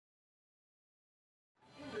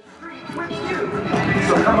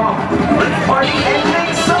Come on, let's party and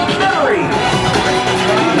make some memories.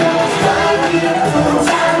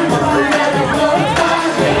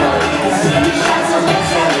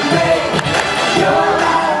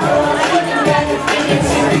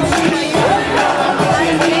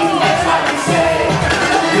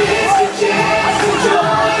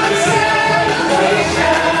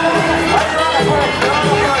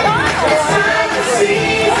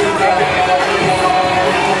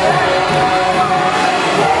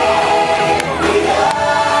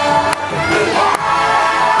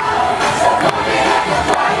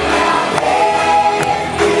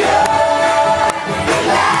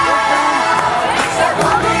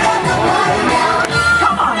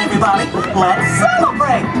 Let's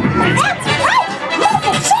celebrate! That's right! Move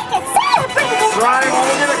the chicken celebrate! Right, when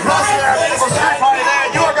we get across there, beautiful street party there,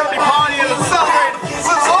 you are going to be partying and celebrating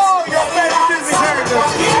with all your favorite Disney characters.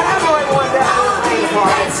 And I know everyone down there is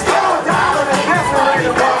ready to party. Hello, Donald and Hester ready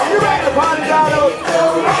to party. You ready to party, Donald?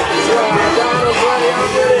 Yeah, Donald's ready, I'm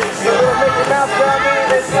ready. So we'll make your mouth down there and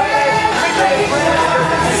they say,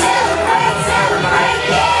 celebrate, celebrate,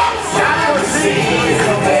 yeah! Donald C.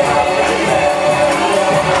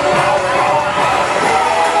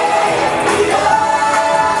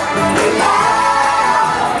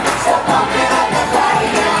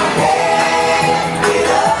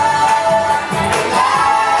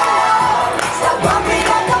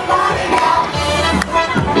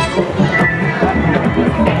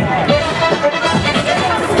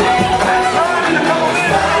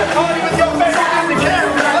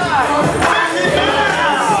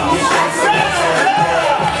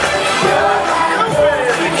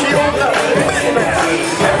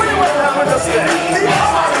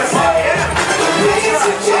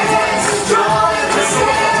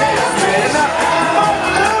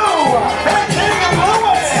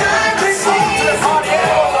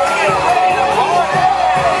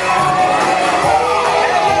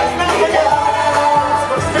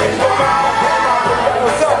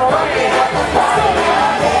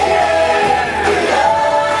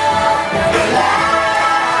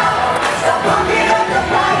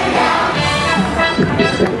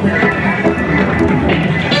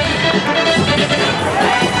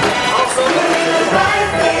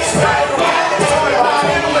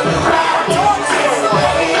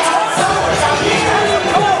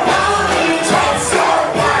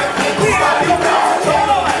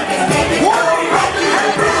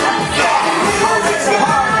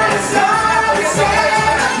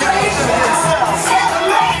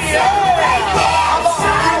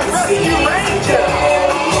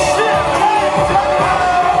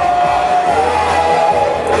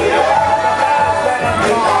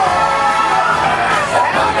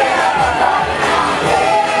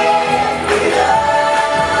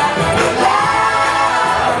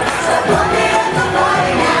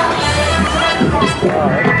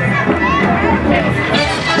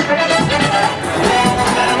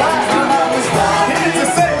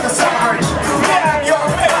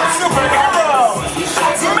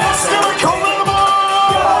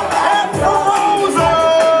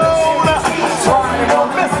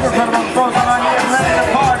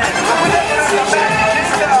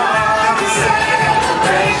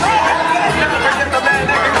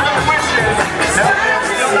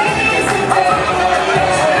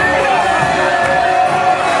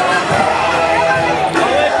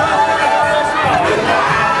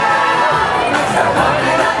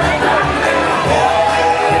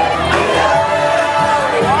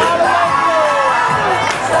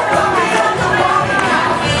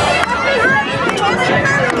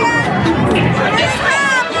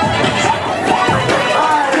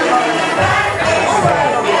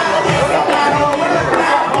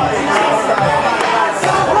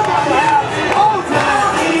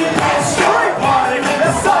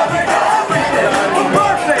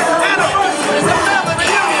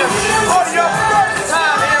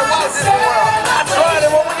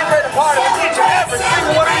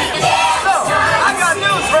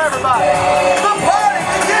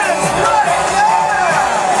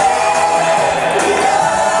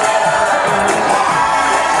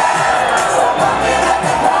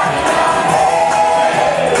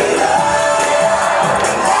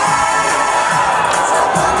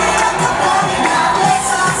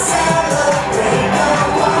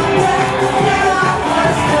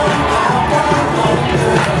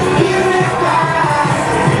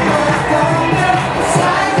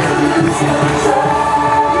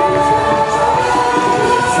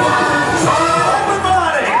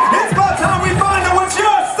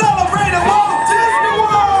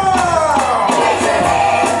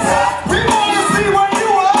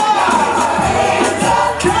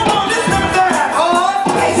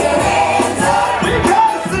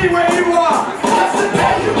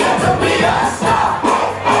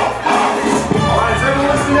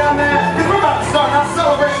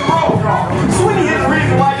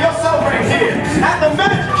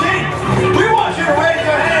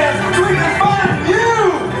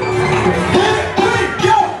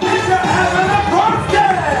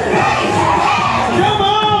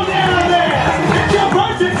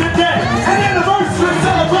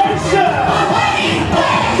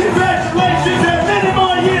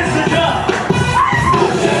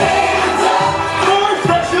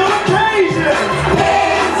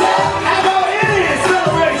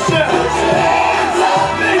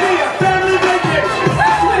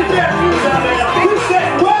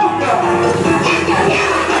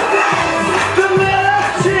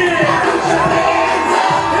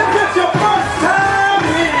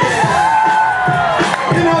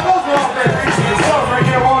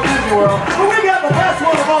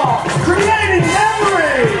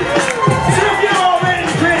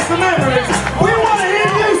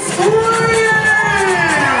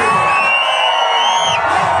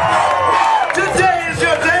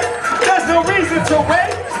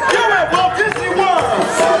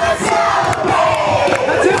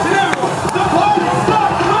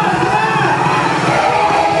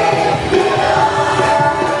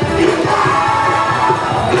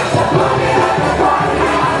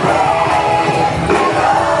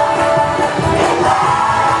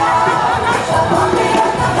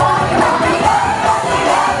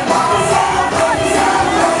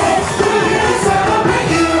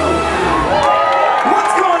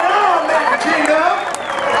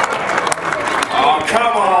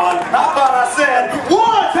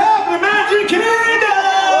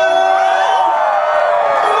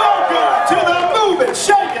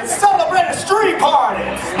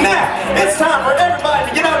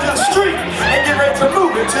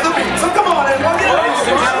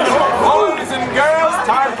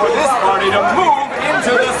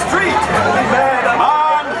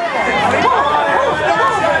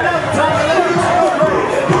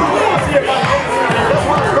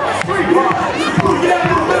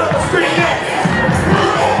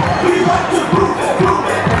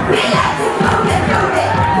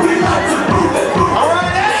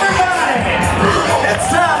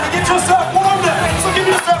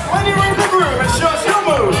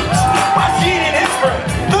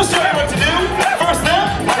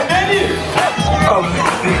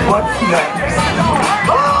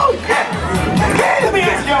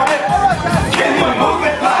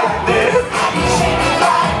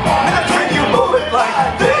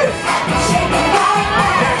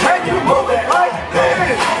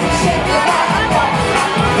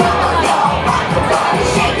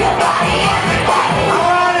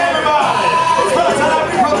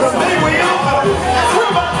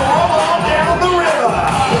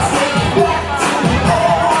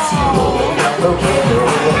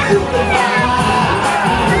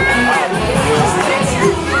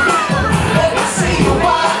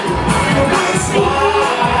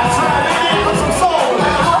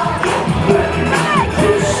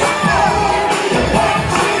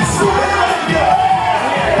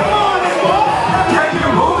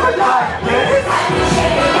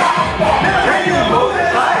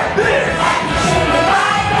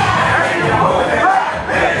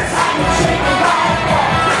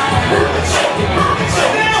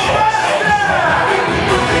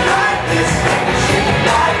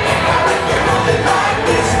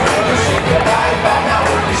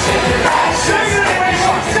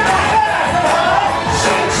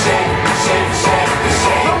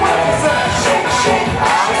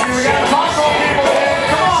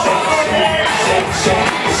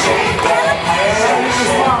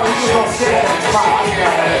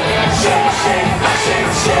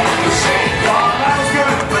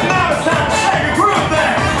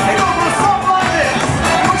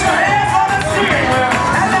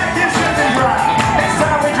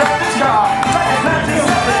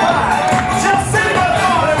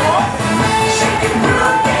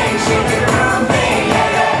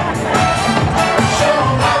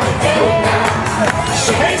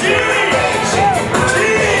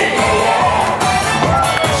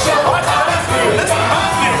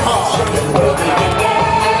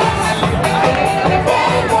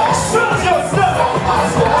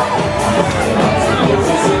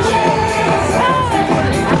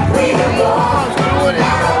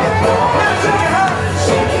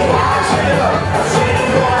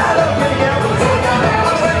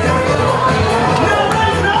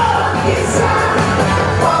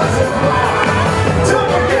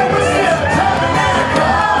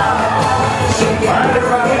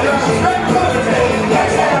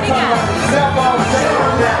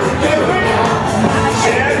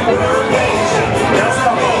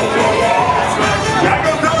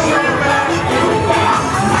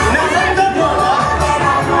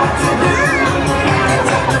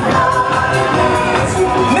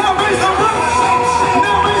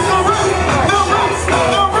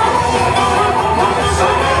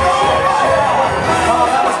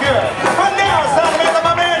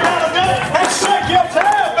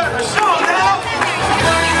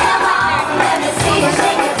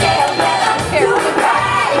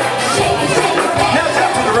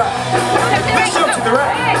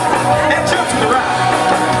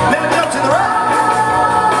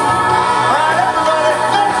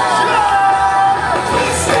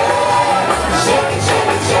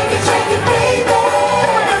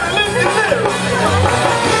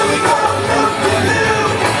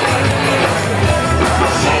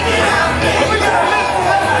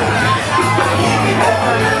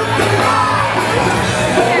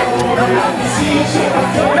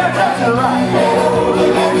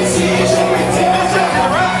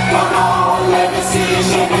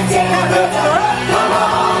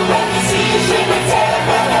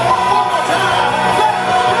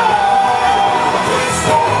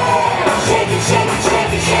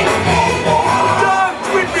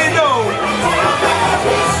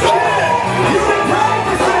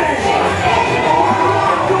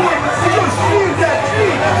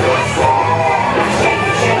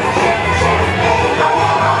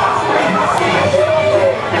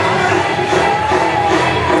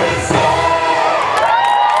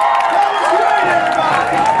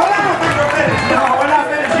 No, we're not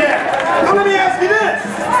finished yet. Now let me ask you this.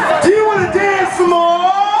 Do you want to dance some more?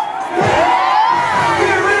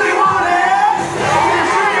 You really want it? You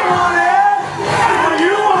sure you want it? Do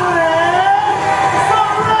you want it? So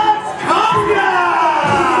let's conga!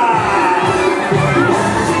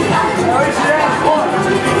 We should ask one.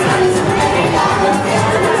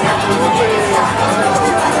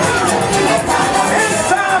 It's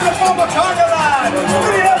time to form a conga line. To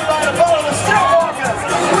the other line to follow the Stillwalkers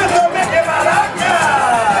with the Mickey Malacca.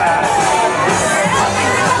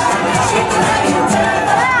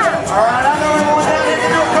 All right, I know everyone down here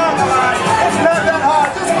can do a conga line. It's not that hard.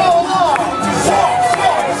 Just follow along. Walk,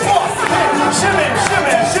 walk, walk, kick. Shimmy,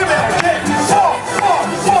 shimmy, shimmy, kick. Walk, walk,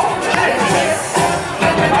 walk, kick.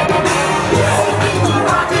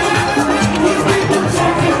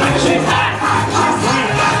 She's hot. She's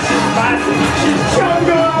sweet. She's spicy. She's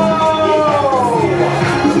jungle.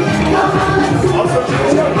 Also,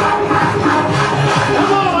 she's jungle.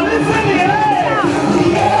 Come on, it's in the air.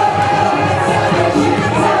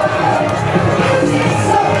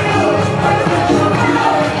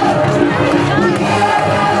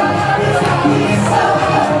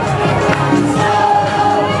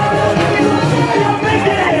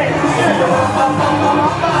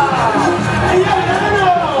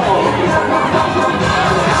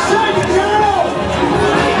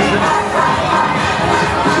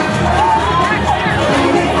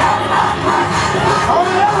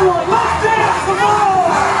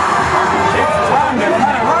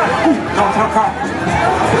 Come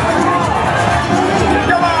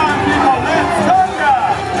on, people, let's conga!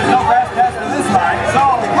 There's no grass past this line, it's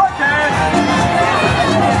all working!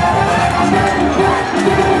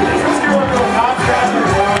 Let's do a little hot stand.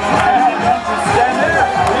 Just stand there.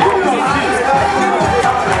 You don't see it.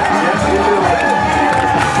 Yes, you do.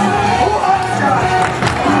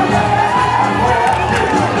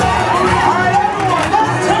 All right, everyone,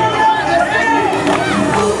 let's turn around and sing!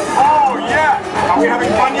 Oh, yeah! Are we having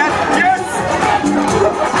fun yet? Yes!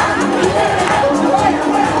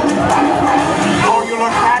 Oh, you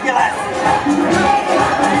look fabulous! I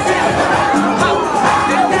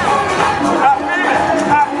feel it! I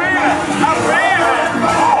feel it! I feel it!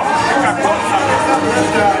 Oh, you got close up.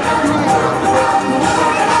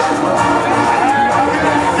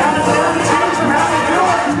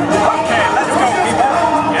 Okay, let's go, people.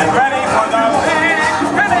 Get ready for the big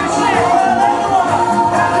finish!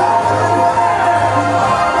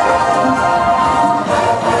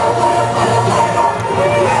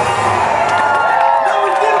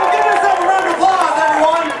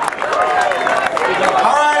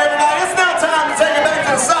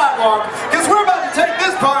 Because we're about to take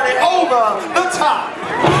this party over the top.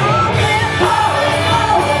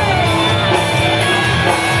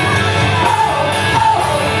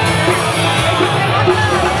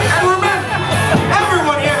 And remember,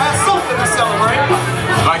 everyone here has something to celebrate.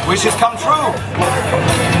 Like wishes come true.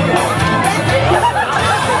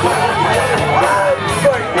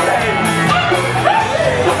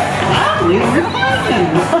 You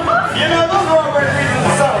know, those are all great reasons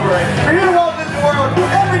to celebrate. For you to Walt Disney World,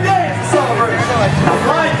 every day is a celebration.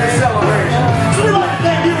 Life is celebration. So we'd like to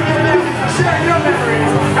thank you and your families for sharing your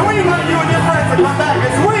memories. And we invite you and your friends to come back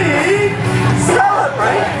as we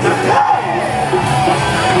celebrate today.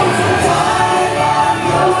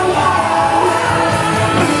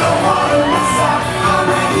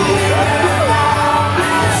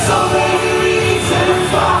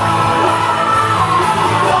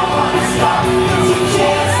 Stop, you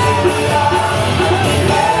can't see me.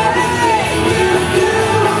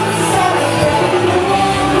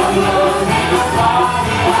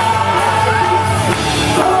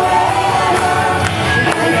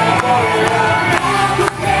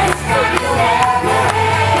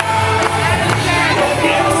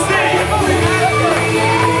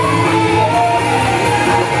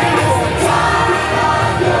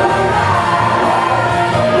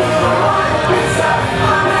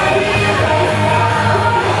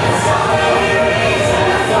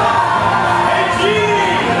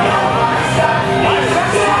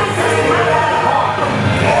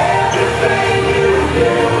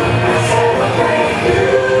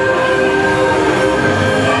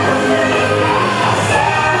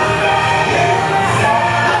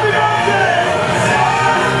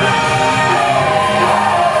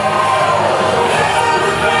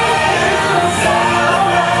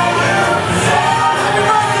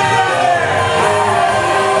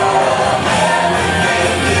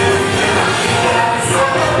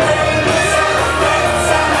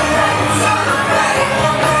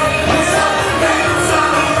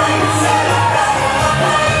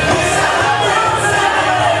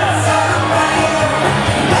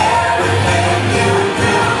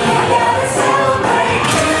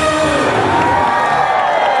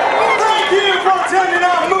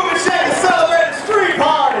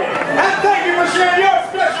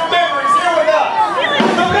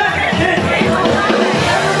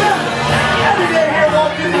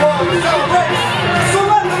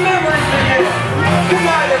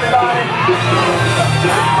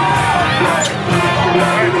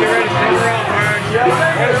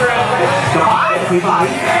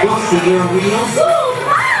 everybody. We'll see you real soon.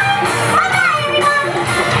 Bye!